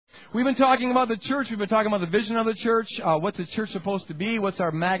We've been talking about the church. We've been talking about the vision of the church. What's the church supposed to be? What's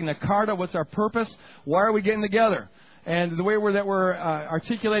our Magna Carta? What's our purpose? Why are we getting together? And the way we're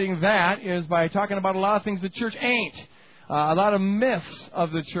articulating that is by talking about a lot of things the church ain't. A lot of myths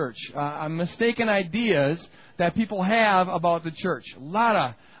of the church. Mistaken ideas that people have about the church. A lot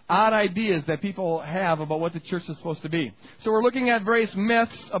of odd ideas that people have about what the church is supposed to be. So we're looking at various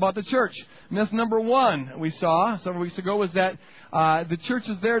myths about the church. Myth number 1 we saw several weeks ago was that the church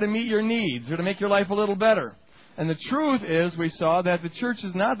is there to meet your needs or to make your life a little better. And the truth is, we saw that the church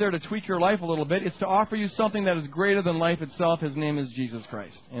is not there to tweak your life a little bit. It's to offer you something that is greater than life itself. His name is Jesus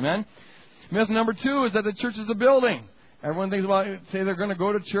Christ. Amen? Myth number 2 is that the church is a building. Everyone thinks about, say they're going to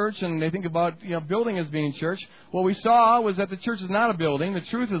go to church and they think about, building as being church. What we saw was that the church is not a building. The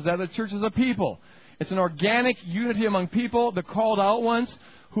truth is that the church is a people. It's an organic unity among people, the called out ones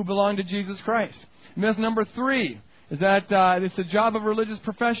who belong to Jesus Christ. Myth number 3 is that it's the job of religious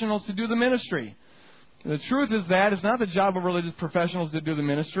professionals to do the ministry. The truth is that it's not the job of religious professionals to do the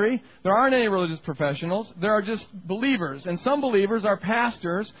ministry. There aren't any religious professionals. There are just believers. And some believers are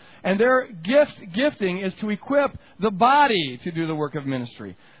pastors, and their gifting is to equip the body to do the work of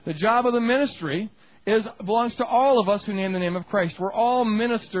ministry. The job of the ministry belongs to all of us who name the name of Christ. We're all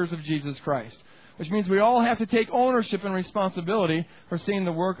ministers of Jesus Christ, which means we all have to take ownership and responsibility for seeing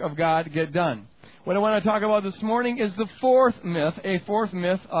the work of God get done. What I want to talk about this morning is the fourth myth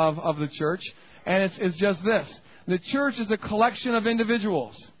of the church. And it's just this. The church is a collection of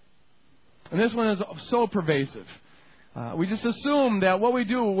individuals. And this one is so pervasive. We just assume that what we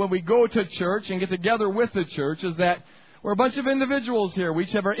do when we go to church and get together with the church is that we're a bunch of individuals here. We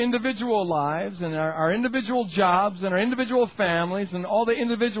each have our individual lives and our individual jobs and our individual families and all the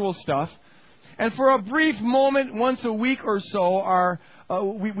individual stuff. And for a brief moment, once a week or so,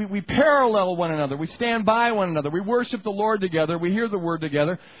 we parallel one another. We stand by one another. We worship the Lord together. We hear the Word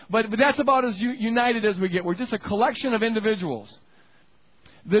together. But that's about as united as we get. We're just a collection of individuals.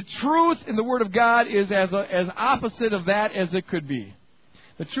 The truth in the Word of God is as opposite of that as it could be.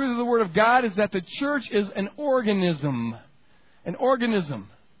 The truth of the Word of God is that the church is an organism. An organism.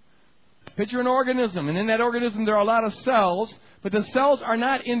 Picture an organism. And in that organism there are a lot of cells. But the cells are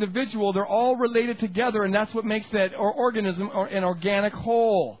not individual. They're all related together, and that's what makes that organism an organic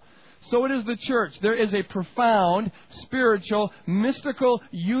whole. So it is the church. There is a profound, spiritual, mystical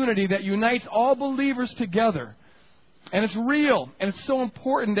unity that unites all believers together. And it's real, and it's so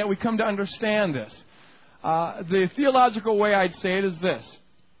important that we come to understand this. The theological way I'd say it is this.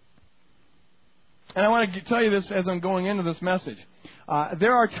 And I want to tell you this as I'm going into this message.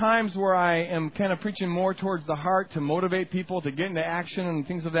 There are times where I am kind of preaching more towards the heart to motivate people to get into action and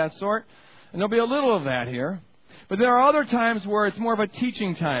things of that sort. And there'll be a little of that here. But there are other times where it's more of a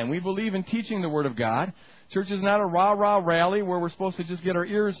teaching time. We believe in teaching the Word of God. Church is not a rah-rah rally where we're supposed to just get our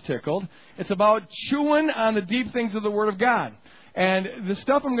ears tickled. It's about chewing on the deep things of the Word of God. And the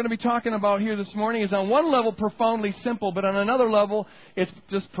stuff I'm going to be talking about here this morning is on one level profoundly simple, but on another level it's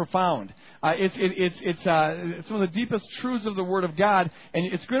just profound. It's some of the deepest truths of the Word of God,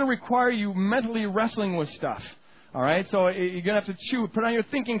 and it's going to require you mentally wrestling with stuff. All right, so you're going to have to chew. Put on your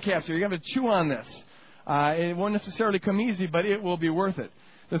thinking caps here. You're going to have to chew on this. It won't necessarily come easy, but it will be worth it.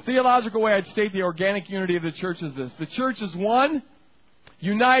 The theological way I'd state the organic unity of the church is this: the church is one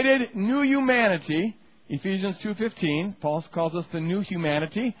united new humanity. Ephesians 2:15, Paul calls us the new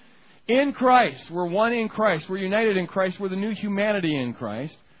humanity. In Christ, we're one in Christ. We're united in Christ. We're the new humanity in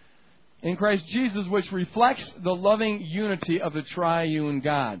Christ. In Christ Jesus, which reflects the loving unity of the triune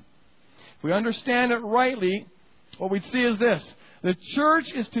God. If we understand it rightly, what we'd see is this: the church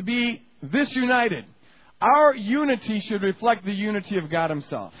is to be this united. Our unity should reflect the unity of God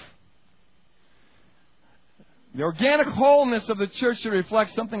Himself. The organic wholeness of the church should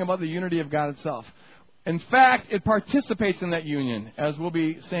reflect something about the unity of God itself. In fact, it participates in that union, as we'll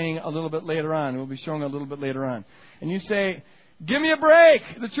be saying a little bit later on. We'll be showing a little bit later on. And you say, give me a break.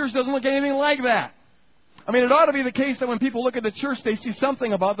 The church doesn't look anything like that. I mean, it ought to be the case that when people look at the church, they see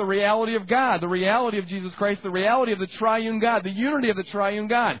something about the reality of God, the reality of Jesus Christ, the reality of the triune God, the unity of the triune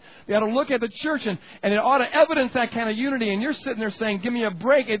God. They ought to look at the church, and it ought to evidence that kind of unity. And you're sitting there saying, give me a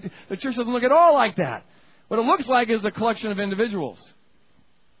break. The church doesn't look at all like that. What it looks like is a collection of individuals.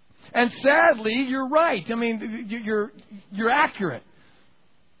 And sadly, you're right. I mean, you're accurate.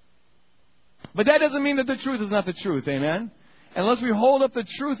 But that doesn't mean that the truth is not the truth. Amen? Unless we hold up the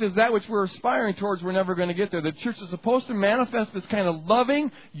truth as that which we're aspiring towards, we're never going to get there. The church is supposed to manifest this kind of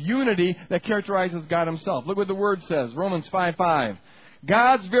loving unity that characterizes God Himself. Look what the Word says. Romans 5:5.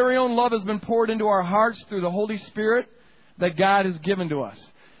 God's very own love has been poured into our hearts through the Holy Spirit that God has given to us.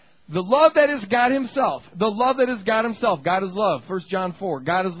 The love that is God Himself. The love that is God Himself. God is love. 1 John 4.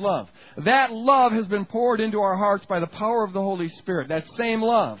 God is love. That love has been poured into our hearts by the power of the Holy Spirit. That same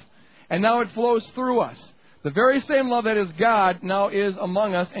love. And now it flows through us. The very same love that is God now is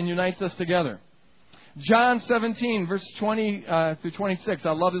among us and unites us together. John 17, verse 20 through 26.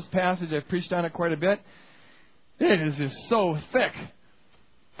 I love this passage. I've preached on it quite a bit. It is just so thick.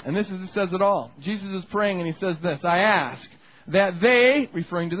 And this says it all. Jesus is praying and He says this. I ask that they,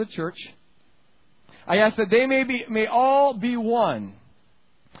 referring to the church, I ask that they may all be one.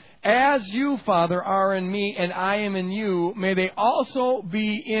 As you, Father, are in me and I am in you, may they also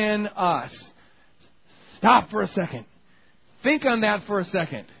be in us. Stop for a second. Think on that for a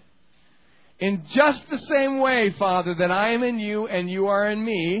second. In just the same way, Father, that I am in you and you are in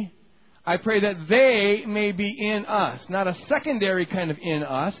me, I pray that they may be in us. Not a secondary kind of in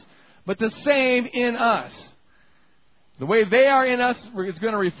us, but the same in us. The way they are in us is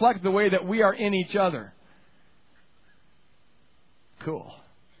going to reflect the way that we are in each other. Cool.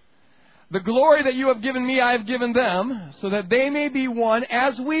 The glory that you have given me, I have given them, so that they may be one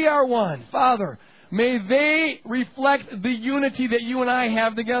as we are one. Father, may they reflect the unity that you and I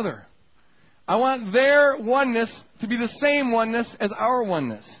have together. I want their oneness to be the same oneness as our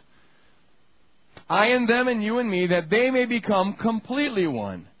oneness. I and them and you and me, that they may become completely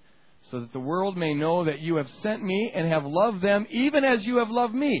one, so that the world may know that you have sent me and have loved them even as you have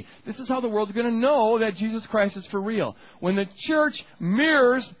loved me. This is how the world's going to know that Jesus Christ is for real. When the church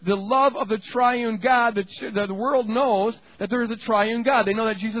mirrors the love of the triune God, the world knows that there is a triune God. They know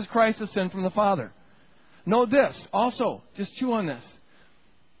that Jesus Christ is sent from the Father. Know this also, just chew on this.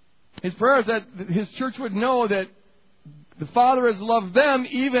 His prayer is that His church would know that the Father has loved them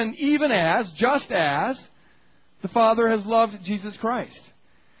just as the Father has loved Jesus Christ.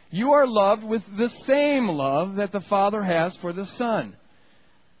 You are loved with the same love that the Father has for the Son.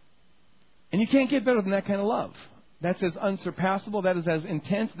 And you can't get better than that kind of love. That's as unsurpassable, that is as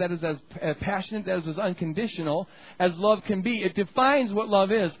intense, that is as passionate, that is as unconditional as love can be. It defines what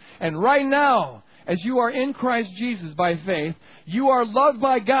love is. And right now, as you are in Christ Jesus by faith, you are loved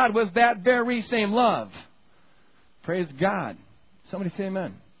by God with that very same love. Praise God. Somebody say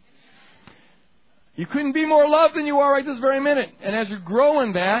amen. You couldn't be more loved than you are right this very minute. And as you grow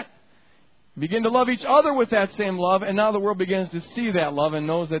in that, begin to love each other with that same love. And now the world begins to see that love and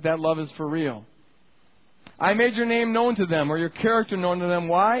knows that that love is for real. I made your name known to them, or your character known to them.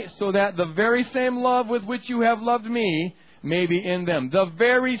 Why? So that the very same love with which you have loved me may be in them. The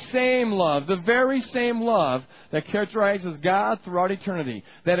very same love that characterizes God throughout eternity.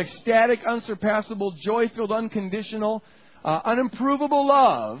 That ecstatic, unsurpassable, joy-filled, unconditional, unimprovable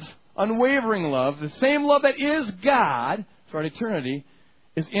love, unwavering love, the same love that is God throughout eternity,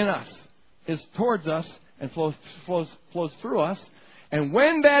 is in us, is towards us, and flows through us. And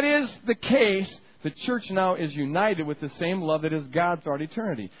when that is the case, the church now is united with the same love that is God throughout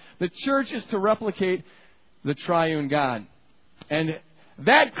eternity. The church is to replicate the triune God. And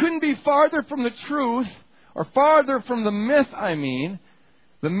that couldn't be farther from the truth, or farther from the myth,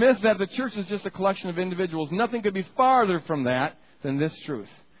 the myth that the church is just a collection of individuals. Nothing could be farther from that than this truth.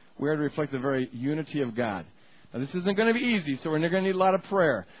 We are to reflect the very unity of God. Now, this isn't going to be easy, so we're going to need a lot of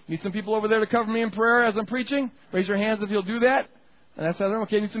prayer. Need some people over there to cover me in prayer as I'm preaching? Raise your hands if you'll do that. And that's other.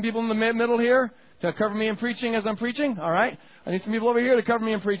 Okay, need some people in the middle here to cover me in preaching as I'm preaching? All right. I need some people over here to cover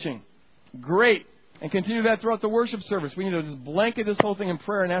me in preaching. Great. And continue that throughout the worship service. We need to just blanket this whole thing in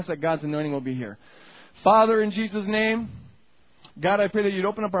prayer and ask that God's anointing will be here. Father, in Jesus' name, God, I pray that you'd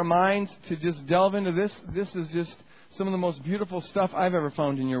open up our minds to just delve into this. This is just some of the most beautiful stuff I've ever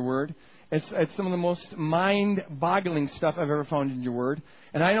found in your word. It's some of the most mind-boggling stuff I've ever found in your word.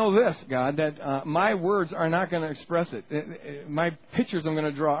 And I know this, God, that my words are not going to express it. My pictures I'm going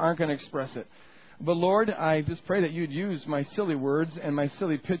to draw aren't going to express it. But Lord, I just pray that you'd use my silly words and my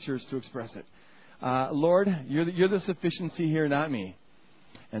silly pictures to express it. Lord, you're the sufficiency here, not me.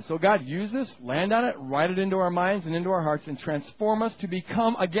 And so, God, use this, land on it, write it into our minds and into our hearts, and transform us to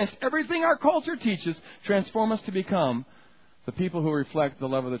become, against everything our culture teaches, transform us to become the people who reflect the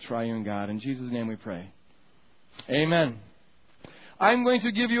love of the triune God. In Jesus' name we pray. Amen. I'm going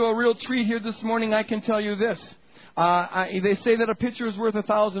to give you a real treat here this morning. I can tell you this. They say that a picture is worth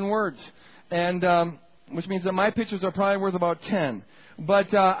 1,000 words, and which means that my pictures are probably worth about 10.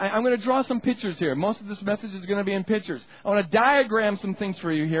 But I'm going to draw some pictures here. Most of this message is going to be in pictures. I want to diagram some things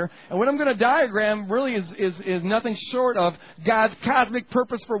for you here. And what I'm going to diagram really is nothing short of God's cosmic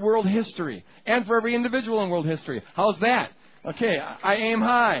purpose for world history and for every individual in world history. How's that? Okay, I aim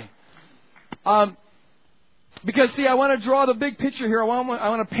high. Because, see, I want to draw the big picture here. I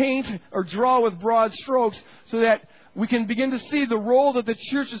want to paint or draw with broad strokes so that we can begin to see the role that the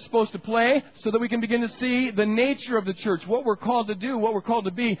church is supposed to play so that we can begin to see the nature of the church, what we're called to do, what we're called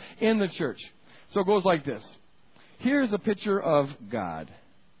to be in the church. So it goes like this. Here's a picture of God.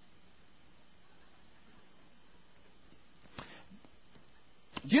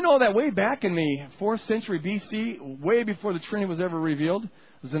 Do you know that way back in the 4th century BC, way before the Trinity was ever revealed,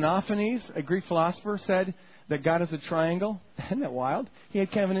 Xenophanes, a Greek philosopher, said that God is a triangle? Isn't that wild? He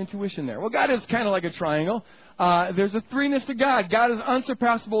had kind of an intuition there. Well, God is kind of like a triangle. There's a threeness to God. God is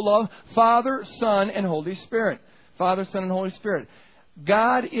unsurpassable love, Father, Son, and Holy Spirit. Father, Son, and Holy Spirit.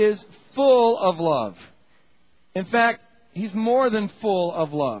 God is full of love. In fact, He's more than full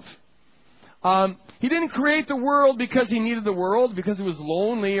of love. He didn't create the world because He needed the world, because He was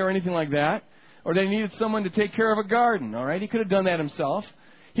lonely or anything like that, or that He needed someone to take care of a garden. All right, He could have done that Himself.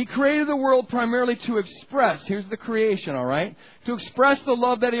 He created the world primarily to express. Here's the creation, all right? To express the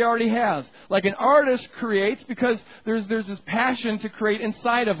love that He already has. Like an artist creates because there's this passion to create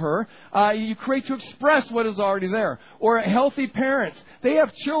inside of her. You create to express what is already there. Or healthy parents. They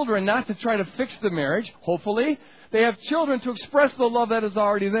have children not to try to fix the marriage, hopefully. They have children to express the love that is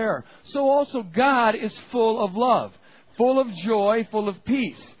already there. So also God is full of love, full of joy, full of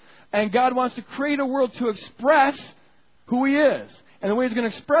peace. And God wants to create a world to express who He is. And the way He's going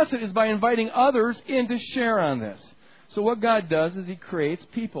to express it is by inviting others in to share on this. So what God does is He creates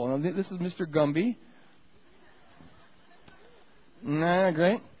people. Now, this is Mr. Gumby.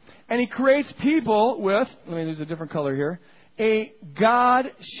 Great. And He creates people with, there's a different color here, a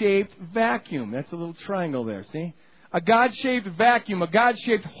God-shaped vacuum. That's a little triangle there, see? A God-shaped vacuum, a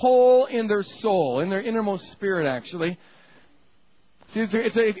God-shaped hole in their soul, in their innermost spirit, actually. See,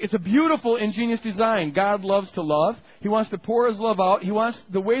 it's a beautiful, ingenious design. God loves to love. He wants to pour His love out. He wants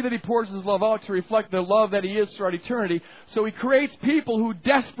the way that He pours His love out to reflect the love that He is throughout eternity. So He creates people who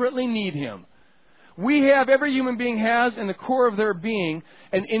desperately need Him. Every human being has in the core of their being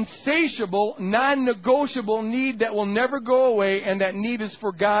an insatiable, non-negotiable need that will never go away, and that need is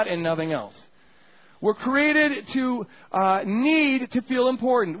for God and nothing else. We're created to need to feel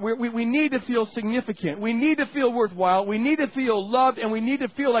important. We need to feel significant. We need to feel worthwhile. We need to feel loved, and we need to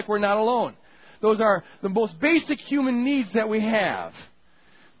feel like we're not alone. Those are the most basic human needs that we have.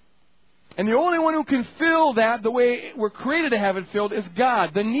 And the only one who can fill that the way we're created to have it filled is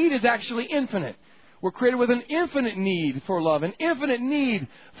God. The need is actually infinite. We're created with an infinite need for love, an infinite need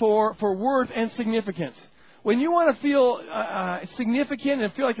for worth and significance. When you want to feel significant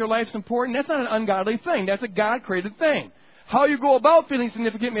and feel like your life's important, that's not an ungodly thing. That's a God-created thing. How you go about feeling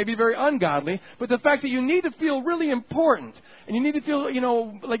significant may be very ungodly, but the fact that you need to feel really important and you need to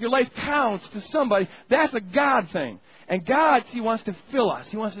feel, like your life counts to somebody, that's a God thing. And God, He wants to fill us.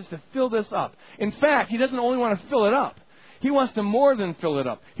 He wants us to fill this up. In fact, He doesn't only want to fill it up. He wants to more than fill it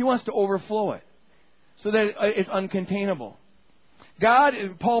up. He wants to overflow it so that it's uncontainable. God,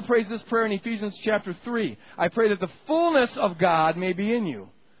 Paul prays this prayer in Ephesians chapter 3. I pray that the fullness of God may be in you.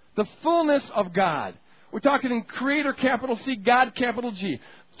 The fullness of God. We're talking in Creator, capital C, God, capital G.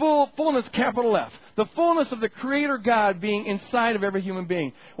 Fullness, capital F. The fullness of the Creator God being inside of every human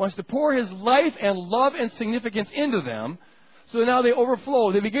being. Wants to pour His life and love and significance into them. So now they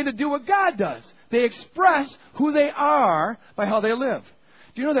overflow. They begin to do what God does. They express who they are by how they live.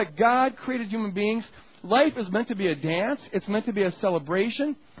 Do you know that God created human beings? Life is meant to be a dance. It's meant to be a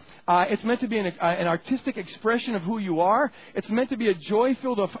celebration. It's meant to be an artistic expression of who you are. It's meant to be a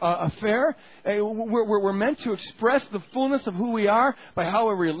joy-filled affair. We're meant to express the fullness of who we are by how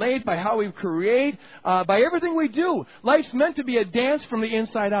we relate, by how we create, by everything we do. Life's meant to be a dance from the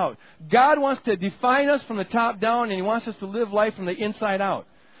inside out. God wants to define us from the top down, and He wants us to live life from the inside out.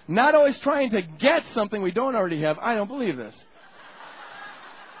 Not always trying to get something we don't already have. I don't believe this.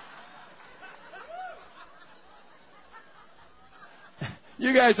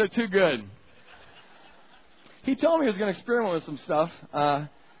 You guys are too good. He told me he was going to experiment with some stuff.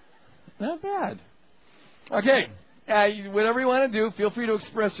 Not bad. Okay. Whatever you want to do, feel free to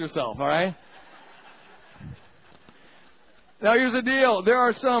express yourself, all right? Now, here's the deal. There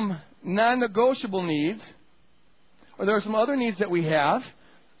are some non-negotiable needs, or there are some other needs that we have.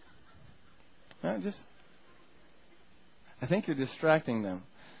 I think you're distracting them.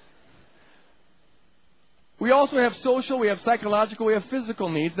 We also have social, we have psychological, we have physical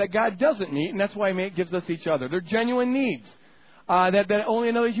needs that God doesn't meet, and that's why He gives us each other. They're genuine needs that only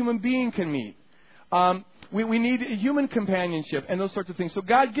another human being can meet. We need human companionship and those sorts of things. So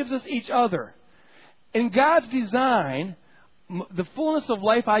God gives us each other. In God's design, the fullness of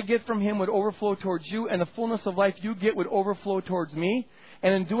life I get from Him would overflow towards you, and the fullness of life you get would overflow towards me.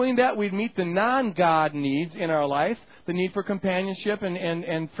 And in doing that, we'd meet the non-God needs in our life, the need for companionship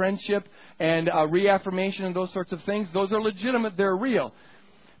and friendship and reaffirmation and those sorts of things. Those are legitimate. They're real.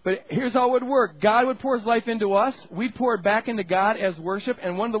 But here's how it would work. God would pour His life into us. We'd pour it back into God as worship.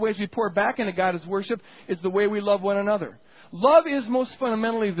 And one of the ways we pour it back into God as worship is the way we love one another. Love is most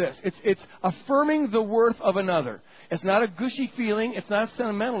fundamentally this. It's affirming the worth of another. It's not a gushy feeling. It's not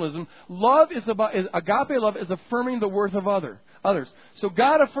sentimentalism. Agape love is affirming the worth of others. So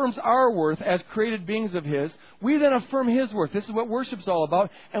God affirms our worth as created beings of His. We then affirm His worth. This is what worship's all about.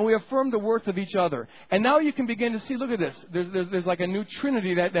 And we affirm the worth of each other. And now you can begin to see, look at this. There's like a new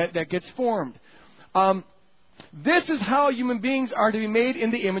trinity that gets formed. This is how human beings are to be made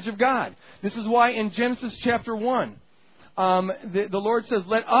in the image of God. This is why in Genesis chapter 1, the Lord says,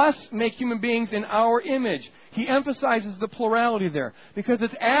 let us make human beings in our image. He emphasizes the plurality there. Because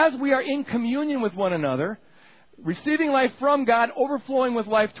it's as we are in communion with one another, receiving life from God, overflowing with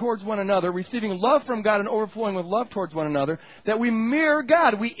life towards one another, receiving love from God and overflowing with love towards one another, that we mirror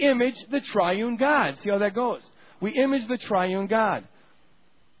God. We image the triune God. See how that goes? We image the triune God.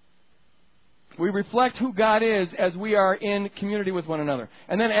 We reflect who God is as we are in community with one another.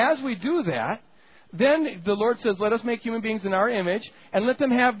 And then as we do that, then the Lord says, let us make human beings in our image and let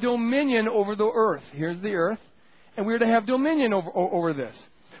them have dominion over the earth. Here's the earth. And we're to have dominion over this.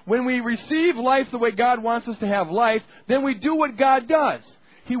 When we receive life the way God wants us to have life, then we do what God does.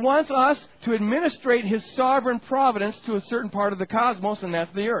 He wants us to administrate His sovereign providence to a certain part of the cosmos, and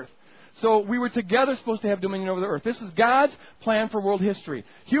that's the earth. So we were together supposed to have dominion over the earth. This is God's plan for world history.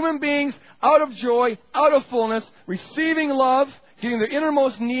 Human beings out of joy, out of fullness, receiving love, getting their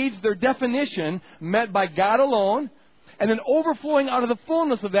innermost needs, their definition, met by God alone, and then overflowing out of the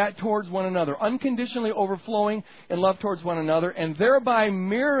fullness of that towards one another, unconditionally overflowing in love towards one another, and thereby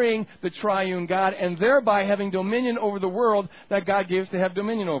mirroring the triune God, and thereby having dominion over the world that God gave us to have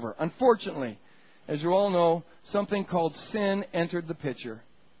dominion over. Unfortunately, as you all know, something called sin entered the picture.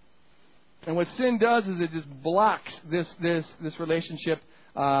 And what sin does is it just blocks this relationship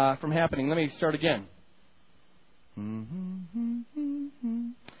from happening. Let me start again.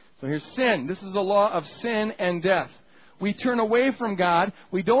 So here's sin. This is the law of sin and death. We turn away from God.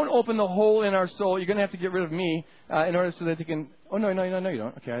 We don't open the hole in our soul. You're going to have to get rid of me in order so that they can... Oh, no, you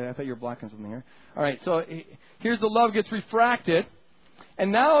don't. Okay, I thought you were blocking something here. All right, so here's the love gets refracted.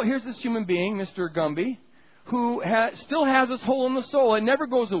 And now here's this human being, Mr. Gumby, who still has this hole in the soul. It never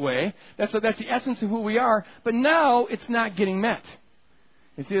goes away. That's the essence of who we are. But now it's not getting met.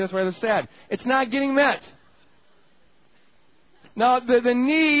 You see, that's rather sad. It's not getting met. Now, the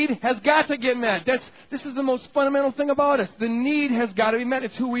need has got to get met. This is the most fundamental thing about us. The need has got to be met.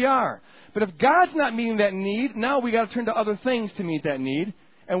 It's who we are. But if God's not meeting that need, now we got to turn to other things to meet that need.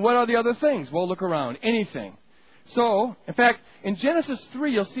 And what are the other things? Well, look around. Anything. So, in fact, in Genesis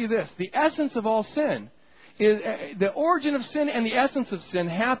 3, you'll see this. The essence of all sin is the origin of sin and the essence of sin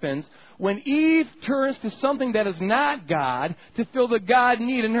happens when Eve turns to something that is not God to fill the God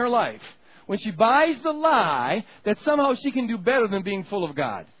need in her life. When she buys the lie that somehow she can do better than being full of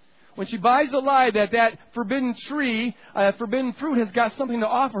God. When she buys the lie that forbidden tree, forbidden fruit has got something to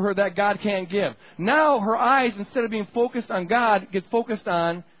offer her that God can't give. Now her eyes, instead of being focused on God, get focused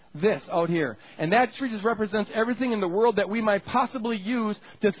on this out here. And that tree just represents everything in the world that we might possibly use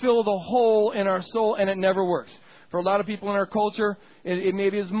to fill the hole in our soul, and it never works. For a lot of people in our culture, it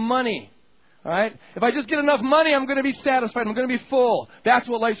maybe is money. All right? If I just get enough money, I'm going to be satisfied. I'm going to be full. That's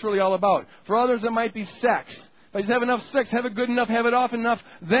what life's really all about. For others, it might be sex. If I just have enough sex, have it good enough, have it often enough,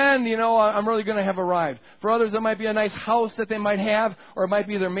 then, I'm really going to have arrived. For others, it might be a nice house that they might have, or it might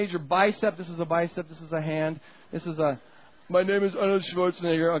be their major bicep. This is a bicep. This is a hand. This is my name is Arnold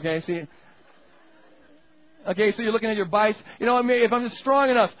Schwarzenegger. Okay, see? Okay, so you're looking at your bicep. If I'm just strong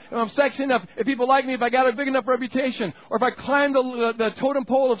enough, if I'm sexy enough, if people like me, if I got a big enough reputation, or if I climb the totem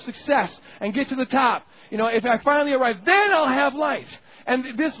pole of success and get to the top, if I finally arrive, then I'll have life.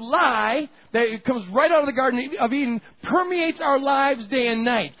 And this lie that comes right out of the Garden of Eden permeates our lives day and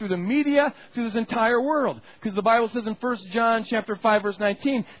night through the media, through this entire world. Because the Bible says in 1 John chapter 5, verse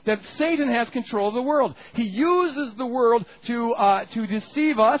 19, that Satan has control of the world. He uses the world to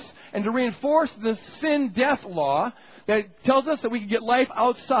deceive us and to reinforce the sin-death law that tells us that we can get life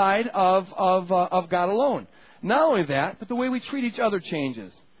outside of God alone. Not only that, but the way we treat each other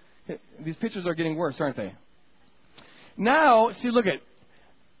changes. These pictures are getting worse, aren't they? Now, see, look at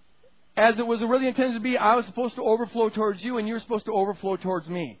as it was really intended to be, I was supposed to overflow towards you, and you were supposed to overflow towards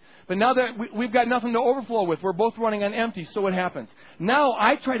me. But now that we've got nothing to overflow with, we're both running on empty, so what happens? Now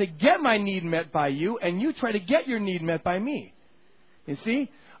I try to get my need met by you, and you try to get your need met by me. You see?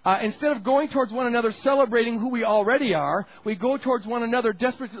 Instead of going towards one another celebrating who we already are, we go towards one another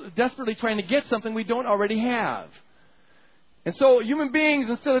desperately trying to get something we don't already have. And so human beings,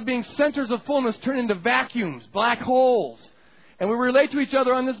 instead of being centers of fullness, turn into vacuums, black holes. And we relate to each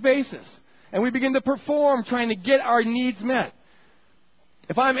other on this basis. And we begin to perform trying to get our needs met.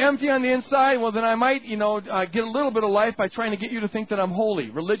 If I'm empty on the inside, well, then I might, get a little bit of life by trying to get you to think that I'm holy.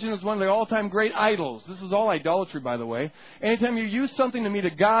 Religion is one of the all-time great idols. This is all idolatry, by the way. Anytime you use something to meet a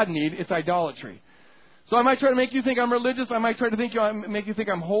God need, it's idolatry. So I might try to make you think I'm religious. I might try to make you think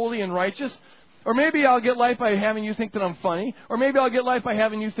I'm holy and righteous. Or maybe I'll get life by having you think that I'm funny. Or maybe I'll get life by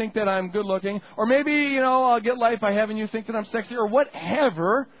having you think that I'm good-looking. Or maybe, I'll get life by having you think that I'm sexy or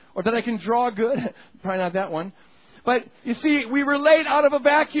whatever. Or that I can draw good. Probably not that one. But, you see, we relate out of a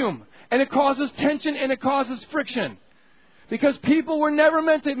vacuum. And it causes tension and it causes friction. Because people were never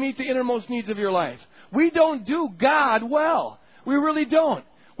meant to meet the innermost needs of your life. We don't do God well. We really don't.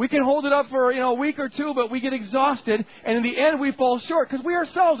 We can hold it up for, a week or two, but we get exhausted. And in the end, we fall short. Because we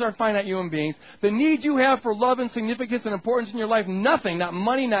ourselves are finite human beings. The need you have for love and significance and importance in your life, nothing, not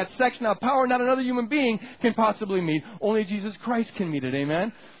money, not sex, not power, not another human being can possibly meet. Only Jesus Christ can meet it.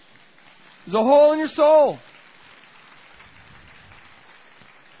 Amen? There's a hole in your soul.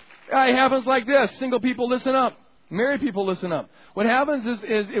 It happens like this. Single people, listen up. Married people, listen up. What happens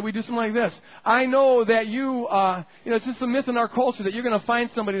is we do something like this. I know that it's just a myth in our culture that you're going to find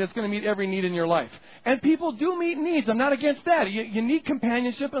somebody that's going to meet every need in your life. And people do meet needs. I'm not against that. You need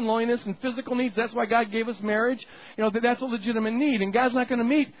companionship and loneliness and physical needs. That's why God gave us marriage. That's a legitimate need. And God's not going to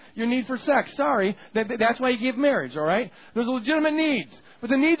meet your need for sex. Sorry. That's why He gave marriage, all right? There's legitimate needs. But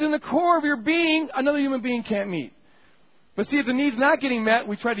the needs in the core of your being, another human being can't meet. But see, if the need's not getting met,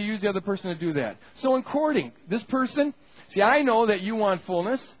 we try to use the other person to do that. So in courting, this person, see, I know that you want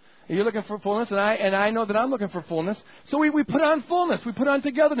fullness. And you're looking for fullness, and I know that I'm looking for fullness. So we put on fullness. We put on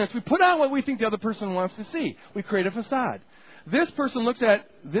togetherness. We put on what we think the other person wants to see. We create a facade. This person looks at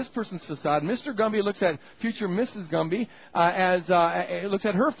this person's facade. Mr. Gumby looks at future Mrs. Gumby looks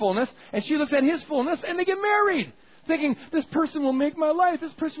at her fullness, and she looks at his fullness, and they get married. Thinking, this person will make my life.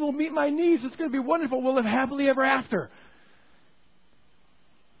 This person will meet my needs. It's going to be wonderful. We'll live happily ever after.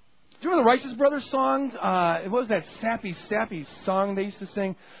 Do you remember the Righteous Brothers songs? What was that sappy song they used to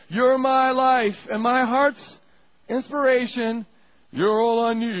sing? You're my life and my heart's inspiration. You're all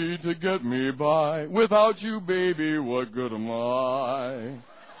I need to get me by. Without you, baby, what good am I?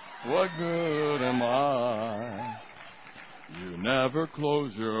 What good am I? You never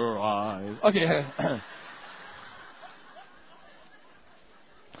close your eyes. Okay.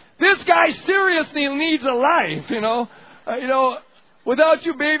 This guy seriously needs a life, Without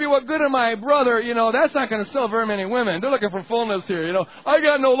you, baby, what good am I? Brother, that's not going to sell very many women. They're looking for fullness here, I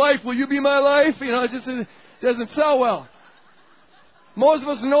got no life. Will you be my life? It doesn't sell well. Most of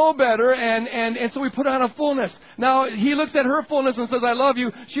us know better, and so we put on a fullness. Now, he looks at her fullness and says, I love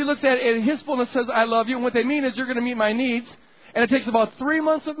you. She looks at it, and his fullness says, I love you. And what they mean is, you're going to meet my needs. And it takes about 3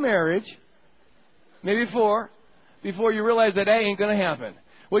 months of marriage, maybe 4, before you realize that ain't going to happen.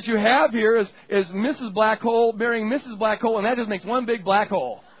 What you have here is Mrs. Black Hole marrying Mrs. Black Hole, and that just makes one big black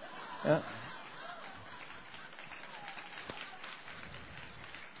hole.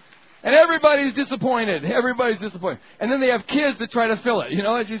 And everybody's disappointed. And then they have kids that try to fill it.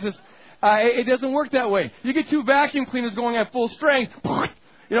 It doesn't work that way. You get 2 vacuum cleaners going at full strength.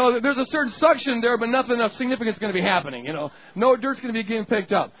 There's a certain suction there, but nothing of significance is going to be happening. No dirt's going to be getting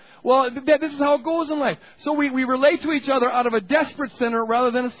picked up. Well, this is how it goes in life. So we relate to each other out of a desperate center rather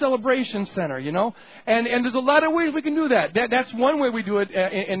than a celebration center, And there's a lot of ways we can do that. That's one way we do it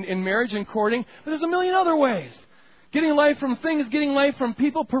in marriage and courting. But there's a million other ways. Getting life from things, getting life from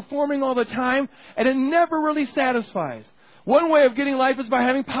people, performing all the time, and it never really satisfies. One way of getting life is by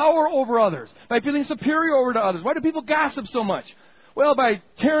having power over others, by feeling superior over to others. Why do people gossip so much? Well, by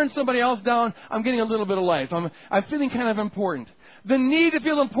tearing somebody else down, I'm getting a little bit of life. I'm feeling kind of important. The need to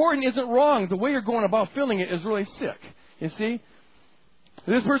feel important isn't wrong. The way you're going about feeling it is really sick. You see?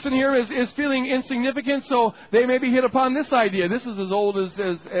 This person here is feeling insignificant, so they maybe hit upon this idea. This is as old as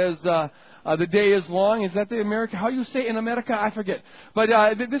the day is long. Is that the America? How you say in America? I forget. But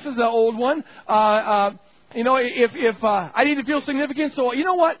this is an old one. If I need to feel significant, so you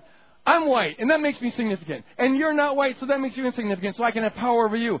know what? I'm white, and that makes me significant. And you're not white, so that makes you insignificant, so I can have power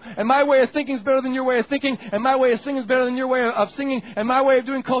over you. And my way of thinking is better than your way of thinking, and my way of singing is better than your way of singing, and my way of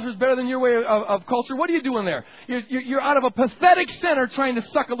doing culture is better than your way of culture. What are you doing there? You're out of a pathetic center trying to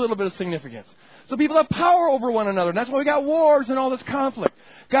suck a little bit of significance. So people have power over one another, and that's why we got wars and all this conflict.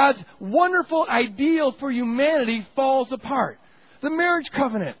 God's wonderful ideal for humanity falls apart. The marriage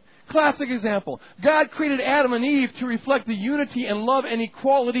covenant Classic example. God created Adam and Eve to reflect the unity and love and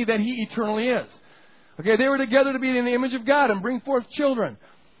equality that He eternally is. Okay, they were together to be in the image of God and bring forth children.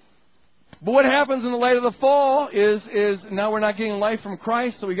 But what happens in the light of the fall is now we're not getting life from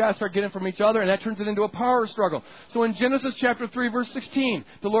Christ, so we got to start getting it from each other, and that turns it into a power struggle. So in Genesis chapter 3, verse 16,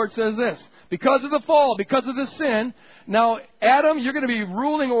 the Lord says this: because of the fall, because of the sin, now Adam, you're going to be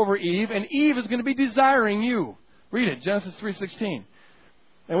ruling over Eve, and Eve is going to be desiring you. Read it, Genesis 3:16.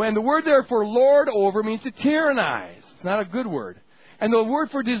 And when the word there for lord over means to tyrannize. It's not a good word. And the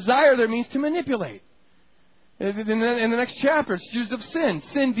word for desire there means to manipulate. In the next chapter, it's used of sin.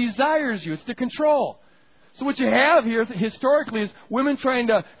 Sin desires you. It's to control. So what you have here historically is women trying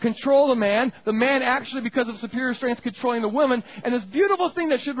to control the man actually, because of superior strength, controlling the woman. And this beautiful thing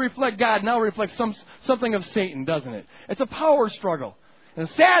that should reflect God now reflects something of Satan, doesn't it? It's a power struggle. And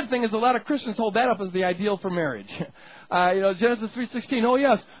the sad thing is a lot of Christians hold that up as the ideal for marriage. Genesis 3:16, oh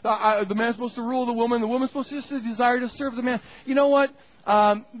yes, the man's supposed to rule the woman's supposed to just desire to serve the man. You know what?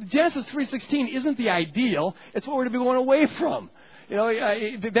 Genesis 3:16 isn't the ideal. It's what we're to be going away from.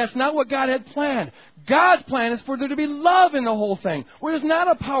 That's not what God had planned. God's plan is for there to be love in the whole thing, where there's not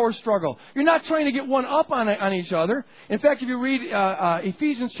a power struggle. You're not trying to get one up on each other. In fact, if you read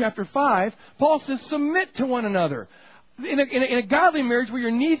Ephesians chapter 5, Paul says, submit to one another. In a godly marriage where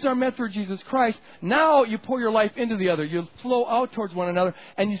your needs are met through Jesus Christ, now you pour your life into the other. You flow out towards one another,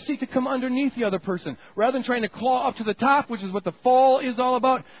 and you seek to come underneath the other person. Rather than trying to claw up to the top, which is what the fall is all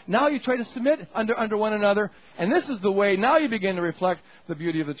about, now you try to submit under one another. And this is the way, now you begin to reflect the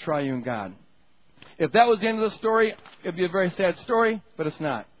beauty of the triune God. If that was the end of the story, it would be a very sad story, but it's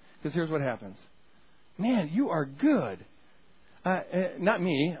not. Because here's what happens. Man, you are good. Not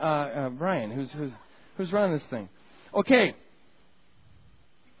me, Brian, who's running this thing. Okay.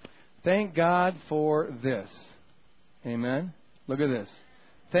 Thank God for this. Amen. Look at this.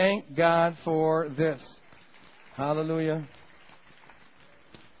 Thank God for this. Hallelujah.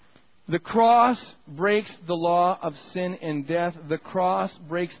 The cross breaks the law of sin and death. The cross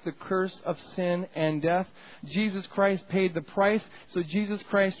breaks the curse of sin and death. Jesus Christ paid the price. So Jesus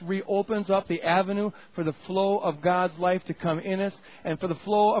Christ reopens up the avenue for the flow of God's life to come in us and for the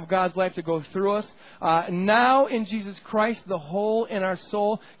flow of God's life to go through us. Now in Jesus Christ, the hole in our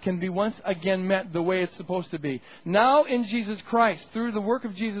soul can be once again met the way it's supposed to be. Now in Jesus Christ, through the work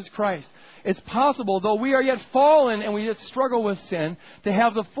of Jesus Christ, it's possible, though we are yet fallen and we yet struggle with sin, to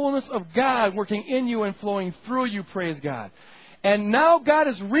have the fullness of God working in you and flowing through you, praise God. And now God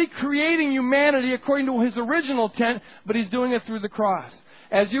is recreating humanity according to His original intent, but He's doing it through the cross.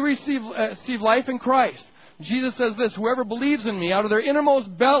 As you receive life in Christ, Jesus says this: whoever believes in me, out of their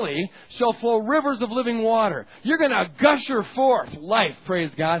innermost belly shall flow rivers of living water. You're going to gusher forth life,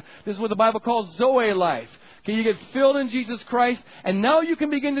 praise God. This is what the Bible calls Zoe life. Okay, you get filled in Jesus Christ, and now you can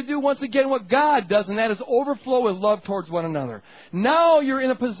begin to do once again what God does, and that is overflow with love towards one another. Now you're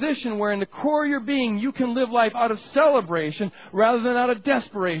in a position where in the core of your being you can live life out of celebration rather than out of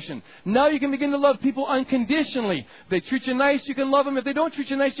desperation. Now you can begin to love people unconditionally. If they treat you nice, you can love them. If they don't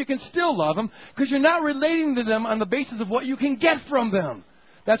treat you nice, you can still love them, because you're not relating to them on the basis of what you can get from them.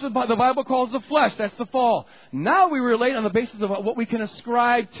 That's what the Bible calls the flesh. That's the fall. Now we relate on the basis of what we can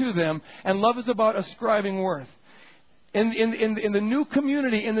ascribe to them, and love is about ascribing worth. In the new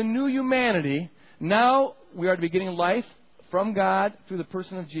community, in the new humanity, now we are to be getting life from God through the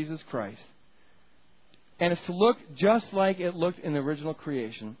person of Jesus Christ. And it's to look just like it looked in the original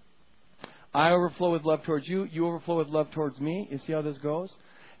creation. I overflow with love towards you. You overflow with love towards me. You see how this goes?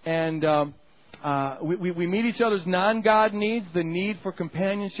 And we meet each other's non-God needs, the need for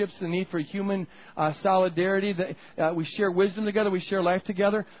companionships, the need for human solidarity. We share wisdom together. We share life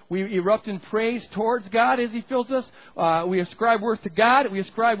together. We erupt in praise towards God as He fills us. We ascribe worth to God. We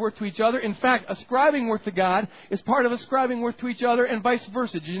ascribe worth to each other. In fact, ascribing worth to God is part of ascribing worth to each other, and vice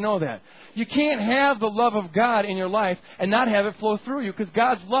versa. Did you know that? You can't have the love of God in your life and not have it flow through you, because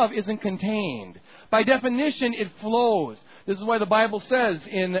God's love isn't contained. By definition, it flows. This is why the Bible says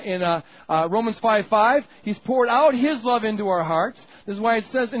in Romans 5:5, He's poured out His love into our hearts. This is why it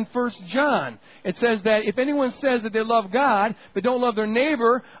says in 1 John, it says that if anyone says that they love God but don't love their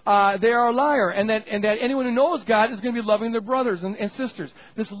neighbor, they are a liar. And that anyone who knows God is going to be loving their brothers and sisters.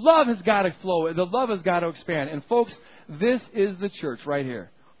 This love has got to flow. The love has got to expand. And folks, this is the church right here.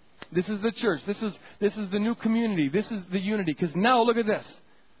 This is the church. This is the new community. This is the unity. Because now, look at this.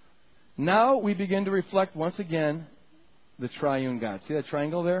 Now we begin to reflect once again the triune God. See that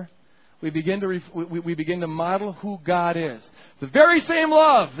triangle there? We begin to model who God is. The very same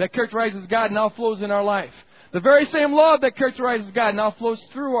love that characterizes God now flows in our life. The very same love that characterizes God now flows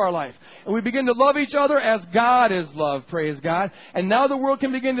through our life. And we begin to love each other as God is loved, praise God. And now the world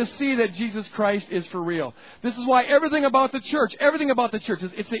can begin to see that Jesus Christ is for real. This is why everything about the church,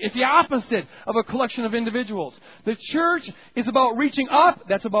 it's the opposite of a collection of individuals. The church is about reaching up.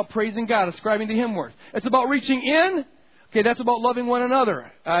 That's about praising God, ascribing to Him worth. It's about reaching in. Okay, that's about loving one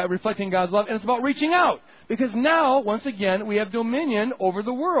another, reflecting God's love. And it's about reaching out. Because now, once again, we have dominion over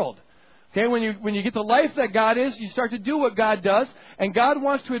the world. Okay, when you get the life that God is, you start to do what God does, and God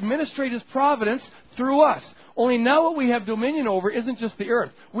wants to administrate His providence through us. Only now what we have dominion over isn't just the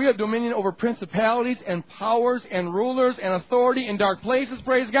earth. We have dominion over principalities and powers and rulers and authority in dark places,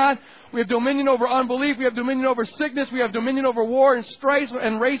 praise God. We have dominion over unbelief. We have dominion over sickness. We have dominion over war and strife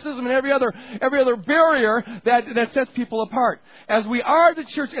and racism and every other barrier that sets people apart. As we are the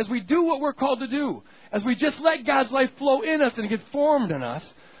church, as we do what we're called to do, as we just let God's life flow in us and get formed in us,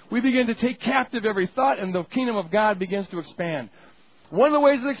 we begin to take captive every thought, and the kingdom of God begins to expand. One of the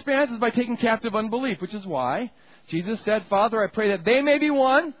ways it expands is by taking captive unbelief, which is why Jesus said, Father, I pray that they may be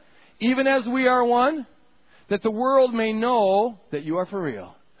one, even as we are one, that the world may know that you are for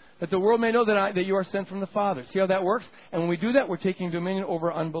real. That the world may know that you are sent from the Father. See how that works? And when we do that, we're taking dominion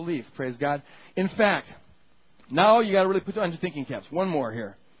over unbelief. Praise God. In fact, now you got to really put on your thinking caps. One more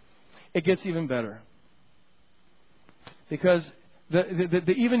here. It gets even better. Because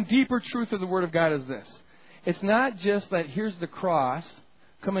the even deeper truth of the Word of God is this. It's not just that here's the cross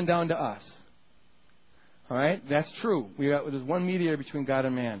coming down to us. All right? That's true. There's one mediator between God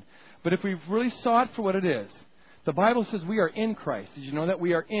and man. But if we really saw it for what it is, the Bible says we are in Christ. Did you know that?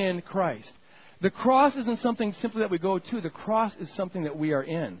 We are in Christ. The cross isn't something simply that we go to. The cross is something that we are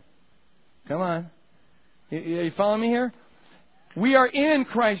in. Come on. You following me here? We are in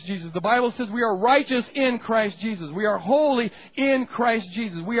Christ Jesus. The Bible says we are righteous in Christ Jesus. We are holy in Christ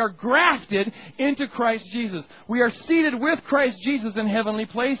Jesus. We are grafted into Christ Jesus. We are seated with Christ Jesus in heavenly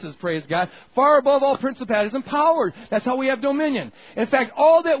places, praise God, far above all principalities and powers. That's how we have dominion. In fact,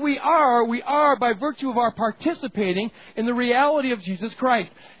 all that we are by virtue of our participating in the reality of Jesus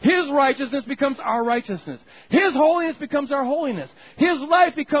Christ. His righteousness becomes our righteousness. His holiness becomes our holiness. His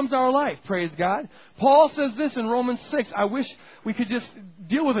life becomes our life, praise God. Paul says this in Romans 6. I wish we could just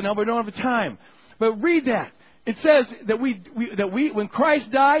deal with it now, but we don't have the time. But read that. It says that we when Christ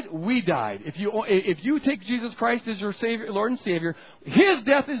died, we died. If you take Jesus Christ as your Savior, Lord and Savior, His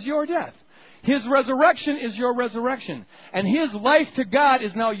death is your death. His resurrection is your resurrection. And His life to God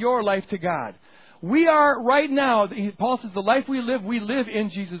is now your life to God. We are right now, Paul says, the life we live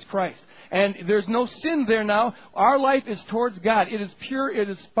in Jesus Christ. And there's no sin there now. Our life is towards God. It is pure, it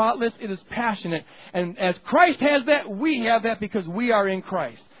is spotless, it is passionate. And as Christ has that, we have that because we are in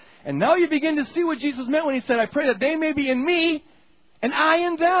Christ. And now you begin to see what Jesus meant when He said, I pray that they may be in me and I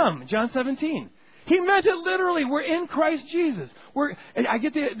in them. John 17. He meant it literally. We're in Christ Jesus. I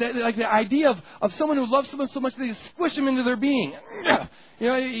get the idea of someone who loves someone so much that they just squish them into their being.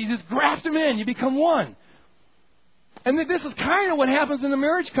 You just graft them in. You become one. And this is kind of what happens in the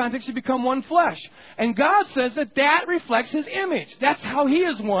marriage context. You become one flesh. And God says that reflects His image. That's how He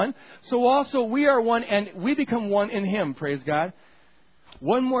is one. So also we are one and we become one in Him. Praise God.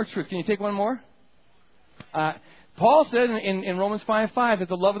 One more truth. Can you take one more? Paul said in Romans 5:5 that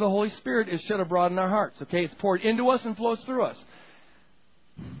the love of the Holy Spirit is shed abroad in our hearts. Okay, it's poured into us and flows through us.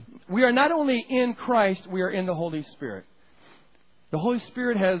 We are not only in Christ, we are in the Holy Spirit. The Holy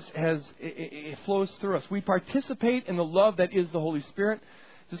Spirit it flows through us. We participate in the love that is the Holy Spirit,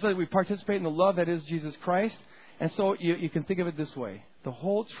 just like we participate in the love that is Jesus Christ. And so you can think of it this way. The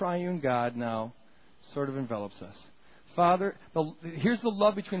whole triune God now sort of envelops us. Here's the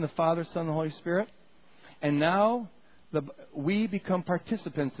love between the Father, Son, and the Holy Spirit. And now we become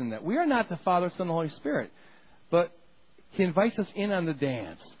participants in that. We are not the Father, Son, and the Holy Spirit. But He invites us in on the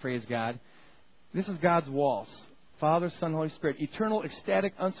dance. Praise God. This is God's waltz. Father, Son, Holy Spirit. Eternal,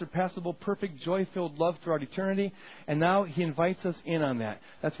 ecstatic, unsurpassable, perfect, joy-filled love throughout eternity. And now He invites us in on that.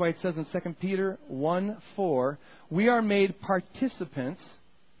 That's why it says in 2 Peter 1:4, we are made participants.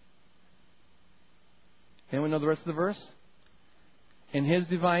 Anyone know the rest of the verse? In His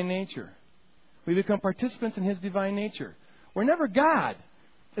divine nature. We become participants in His divine nature. We're never God.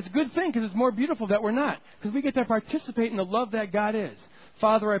 It's a good thing because it's more beautiful that we're not. Because we get to participate in the love that God is.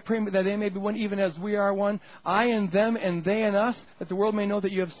 Father, I pray that they may be one even as we are one. I and them and they and us, that the world may know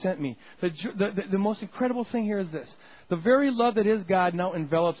that you have sent me. The most incredible thing here is this. The very love that is God now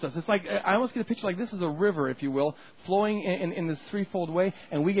envelops us. It's like, I almost get a picture like this is a river, if you will, flowing in this threefold way,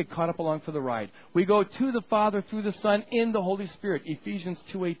 and we get caught up along for the ride. We go to the Father through the Son in the Holy Spirit. Ephesians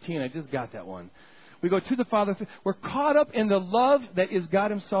 2:18. I just got that one. We go to the Father. We're caught up in the love that is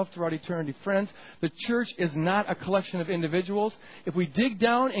God Himself throughout eternity. Friends, the church is not a collection of individuals. If we dig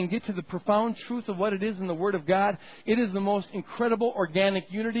down and get to the profound truth of what it is in the Word of God, it is the most incredible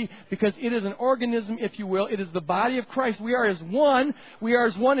organic unity because it is an organism, if you will. It is the body of Christ. We are as one. We are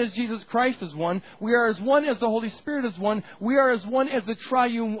as one as Jesus Christ is one. We are as one as the Holy Spirit is one. We are as one as the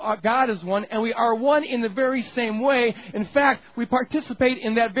triune God is one. And we are one in the very same way. In fact, we participate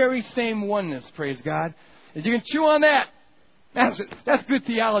in that very same oneness, praise God. As you can chew on that. That's good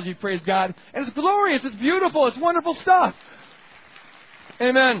theology, praise God. And it's glorious, it's beautiful, it's wonderful stuff.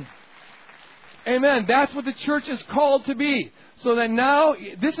 Amen. Amen. That's what the church is called to be. So that now,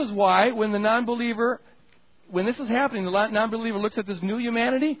 this is why when this is happening, the non-believer looks at this new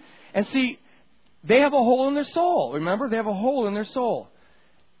humanity and see, they have a hole in their soul. Remember? They have a hole in their soul.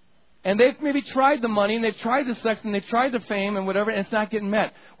 And they've maybe tried the money, and they've tried the sex, and they've tried the fame, and whatever, and it's not getting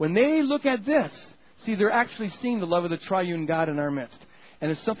met. When they look at this, see, they're actually seeing the love of the triune God in our midst. And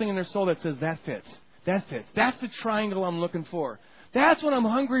there's something in their soul that says, that fits. That fits. That's the triangle I'm looking for. That's what I'm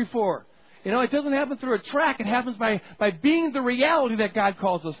hungry for. You know, it doesn't happen through a track. It happens by being the reality that God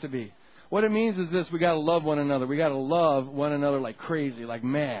calls us to be. What it means is this: we got to love one another. We got to love one another like crazy, like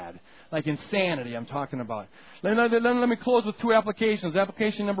mad, like insanity. I'm talking about. Let me close with two applications.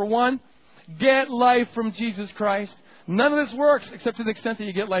 Application number one: get life from Jesus Christ. None of this works except to the extent that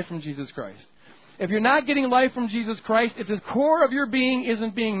you get life from Jesus Christ. If you're not getting life from Jesus Christ, if the core of your being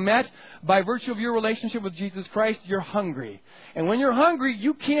isn't being met by virtue of your relationship with Jesus Christ, you're hungry. And when you're hungry,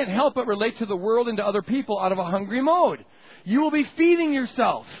 you can't help but relate to the world and to other people out of a hungry mode. You will be feeding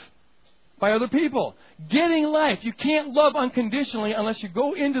yourself by other people, getting life. You can't love unconditionally unless you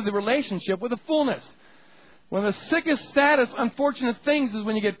go into the relationship with a fullness. One of the sickest, saddest, unfortunate things is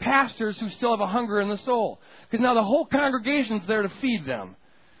when you get pastors who still have a hunger in the soul. Because now the whole congregation's there to feed them.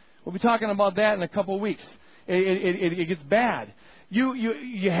 We'll be talking about that in a couple of weeks. It gets bad.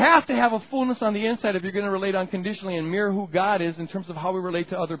 You have to have a fullness on the inside if you're going to relate unconditionally and mirror who God is in terms of how we relate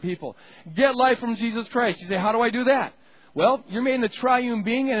to other people. Get life from Jesus Christ. You say, how do I do that? Well, you're made in the triune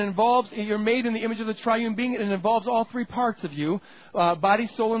being, and you're made in the image of the triune being, and it involves all three parts of you, body,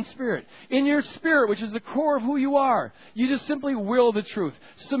 soul, and spirit. In your spirit, which is the core of who you are, you just simply will the truth.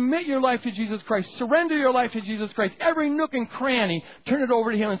 Submit your life to Jesus Christ. Surrender your life to Jesus Christ. Every nook and cranny, turn it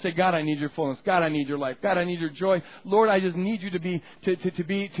over to Him and say, God, I need your fullness. God, I need your life. God, I need your joy. Lord, I just need you to be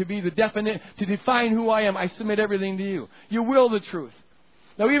the definite, to define who I am. I submit everything to you. You will the truth.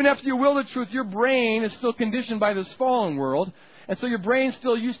 Now, even after you will the truth, your brain is still conditioned by this fallen world. And so your brain's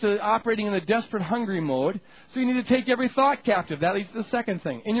still used to operating in the desperate, hungry mode. So you need to take every thought captive. That leads to the second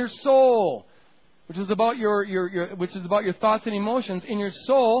thing. In your soul, which is about your thoughts and emotions, in your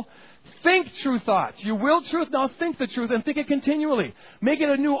soul, think true thoughts. You will truth, now think the truth and think it continually. Make it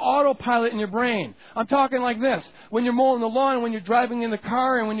a new autopilot in your brain. I'm talking like this. When you're mowing the lawn, when you're driving in the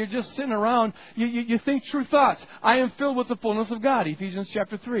car, and when you're just sitting around, you think true thoughts. I am filled with the fullness of God, Ephesians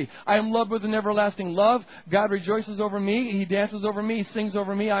chapter 3. I am loved with an everlasting love. God rejoices over me. He dances over me. He sings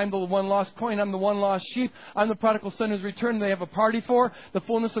over me. I am the one lost coin. I'm the one lost sheep. I'm the prodigal son who's returned. They have a party for. The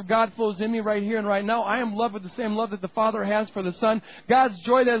fullness of God flows in me right here and right now. I am loved with the same love that the Father has for the Son. God's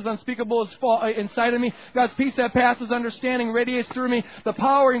joy that is unspeakable is inside of me. God's peace that passes understanding radiates through me. The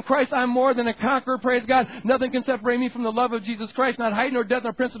power in Christ, I'm more than a conqueror, praise God. Nothing can separate me from the love of Jesus Christ, not height nor depth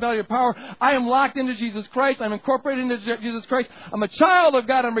nor principality or power. I am locked into Jesus Christ. I'm incorporated into Jesus Christ. I'm a child of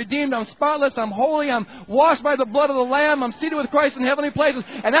God. I'm redeemed. I'm spotless. I'm holy. I'm washed by the blood of the Lamb. I'm seated with Christ in heavenly places.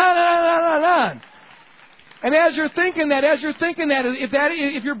 And on. And as you're thinking that,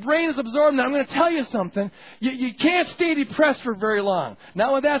 if your brain is absorbing that, I'm going to tell you something. You can't stay depressed for very long.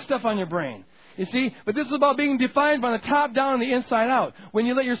 Not with that stuff on your brain. You see? But this is about being defined by the top down and the inside out. When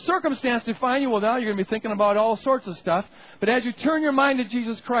you let your circumstance define you, well, now you're going to be thinking about all sorts of stuff. But as you turn your mind to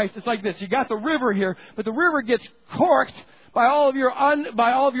Jesus Christ, it's like this. You got the river here, but the river gets corked by all of your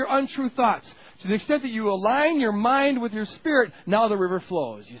untrue thoughts. To the extent that you align your mind with your spirit, now the river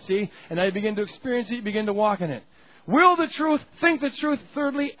flows, you see? And now you begin to experience it, you begin to walk in it. Will the truth, think the truth,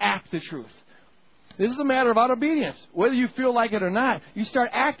 thirdly, act the truth. This is a matter of obedience. Whether you feel like it or not, you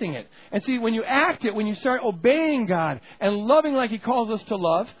start acting it. And see, when you act it, when you start obeying God and loving like He calls us to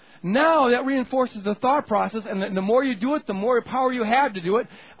love, now that reinforces the thought process, and the more you do it, the more power you have to do it.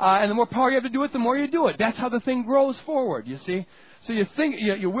 And the more power you have to do it, the more you do it. That's how the thing grows forward, you see? So you think,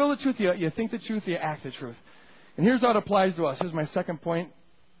 you will the truth, you think the truth, you act the truth. And here's how it applies to us. Here's my second point.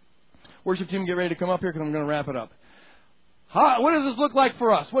 Worship team, get ready to come up here because I'm going to wrap it up. What does this look like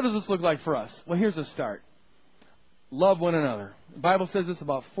for us? What does this look like for us? Well, here's a start. Love one another. The Bible says this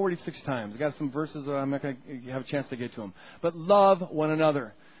about 46 times. I've got some verses, I'm not going to have a chance to get to them. But love one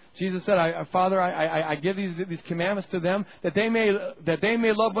another. Jesus said, Father, I give these commandments to them that they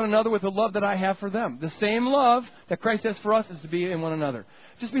may love one another with the love that I have for them. The same love that Christ has for us is to be in one another.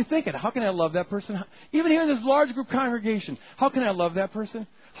 Just be thinking, how can I love that person? Even here in this large group congregation, how can I love that person?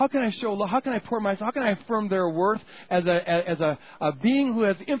 How can I show love? How can I pour myself? How can I affirm their worth as a being who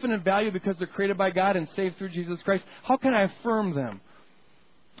has infinite value because they're created by God and saved through Jesus Christ? How can I affirm them?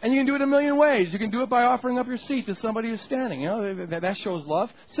 And you can do it a million ways. You can do it by offering up your seat to somebody who's standing. You know, that shows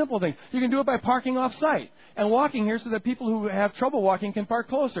love. Simple thing. You can do it by parking off site and walking here so that people who have trouble walking can park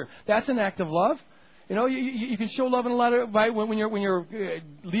closer. That's an act of love. You know, you can show love in a lot of when you're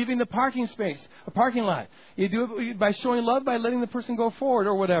leaving the parking space, a parking lot. You do it by showing love by letting the person go forward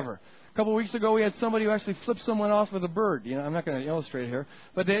or whatever. A couple of weeks ago, we had somebody who actually flipped someone off with a bird. You know, I'm not going to illustrate it here,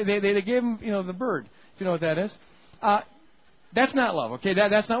 but they gave him, you know, the bird. If you know what that is. That's not love, okay?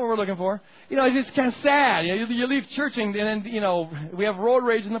 That's not what we're looking for. You know, it's just kind of sad. You know, you leave church and then, you know, we have road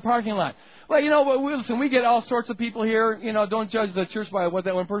rage in the parking lot. Well, you know, listen, we get all sorts of people here. You know, don't judge the church by what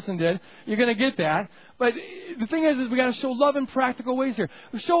that one person did. You're going to get that. But the thing is we got to show love in practical ways here.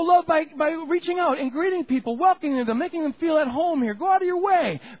 We show love by reaching out and greeting people, welcoming them, making them feel at home here. Go out of your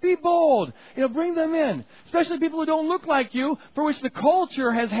way. Be bold. You know, bring them in. Especially people who don't look like you, for which the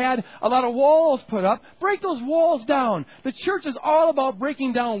culture has had a lot of walls put up. Break those walls down. The church is all about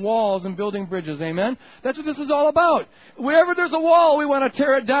breaking down walls and building bridges. Amen? That's what this is all about. Wherever there's a wall, we want to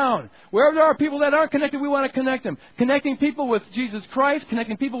tear it down. Wherever there are people that aren't connected, we want to connect them. Connecting people with Jesus Christ,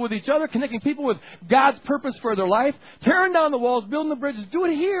 connecting people with each other, connecting people with God's purpose for their life, tearing down the walls, building the bridges. Do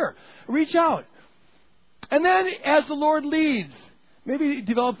it here. Reach out. And then, as the Lord leads, maybe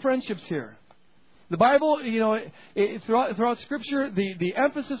develop friendships here. The Bible, you know, throughout Scripture, the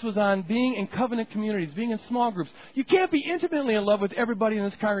emphasis was on being in covenant communities, being in small groups. You can't be intimately in love with everybody in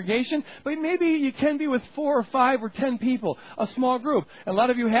this congregation, but maybe you can be with 4 or 5 or 10 people, a small group. And a lot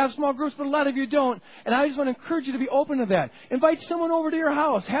of you have small groups, but a lot of you don't. And I just want to encourage you to be open to that. Invite someone over to your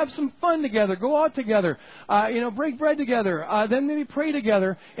house. Have some fun together. Go out together. Break bread together. Then maybe pray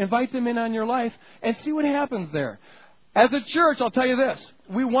together. Invite them in on your life and see what happens there. As a church, I'll tell you this.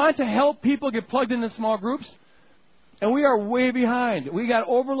 We want to help people get plugged into small groups, and we are way behind. We got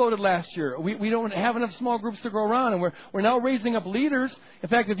overloaded last year. We don't have enough small groups to go around, and we're now raising up leaders. In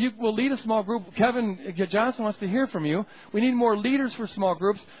fact, if you will lead a small group, Kevin Johnson wants to hear from you. We need more leaders for small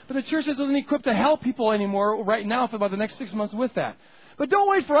groups, but the church isn't equipped to help people anymore right now for about the next 6 months with that. But don't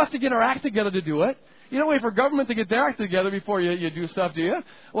wait for us to get our act together to do it. You don't wait for government to get their act together before you do stuff, do you?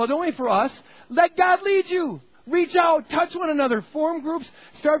 Well, don't wait for us. Let God lead you. Reach out, touch one another, form groups,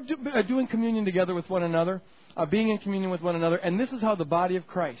 start doing communion together with one another, being in communion with one another. And this is how the body of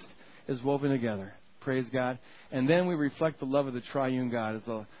Christ is woven together. Praise God. And then we reflect the love of the triune God as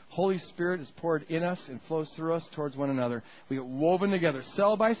the Holy Spirit is poured in us and flows through us towards one another. We get woven together,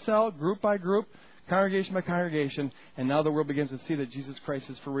 cell by cell, group by group, congregation by congregation, and now the world begins to see that Jesus Christ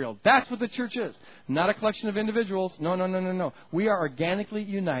is for real. That's what the church is. Not a collection of individuals. No. We are organically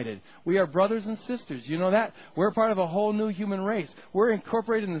united. We are brothers and sisters. You know that? We're part of a whole new human race. We're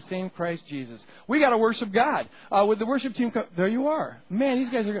incorporated in the same Christ Jesus. We got to worship God. With the worship team, there you are. Man,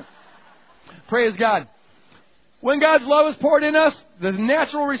 these guys are good. Praise God. When God's love is poured in us, the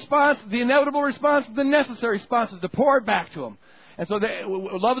natural response, the inevitable response, the necessary response is to pour it back to Him. And so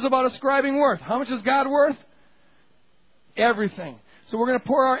love is about ascribing worth. How much is God worth? Everything. So we're going to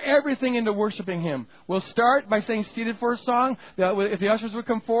pour our everything into worshiping Him. We'll start by saying seated for a song. If the ushers would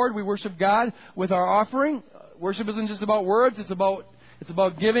come forward, we worship God with our offering. Worship isn't just about words. It's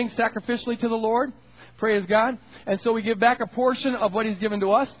about giving sacrificially to the Lord. Praise God. And so we give back a portion of what He's given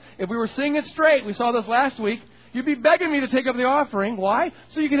to us. If we were singing it straight, we saw this last week, you'd be begging me to take up the offering. Why?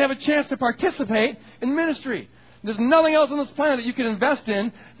 So you can have a chance to participate in ministry. There's nothing else on this planet that you can invest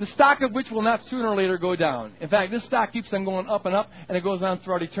in, the stock of which will not sooner or later go down. In fact, this stock keeps on going up and up, and it goes on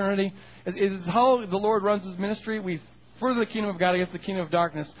throughout eternity. It is how the Lord runs His ministry. We further the kingdom of God against the kingdom of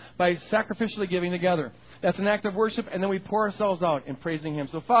darkness by sacrificially giving together. That's an act of worship, and then we pour ourselves out in praising Him.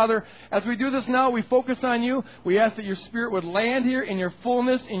 So, Father, as we do this now, we focus on You. We ask that Your Spirit would land here in Your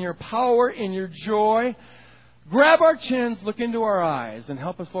fullness, in Your power, in Your joy. Grab our chins, look into our eyes, and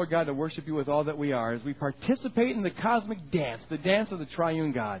help us, Lord God, to worship You with all that we are as we participate in the cosmic dance, the dance of the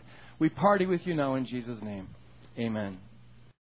triune God. We party with You now in Jesus' name. Amen.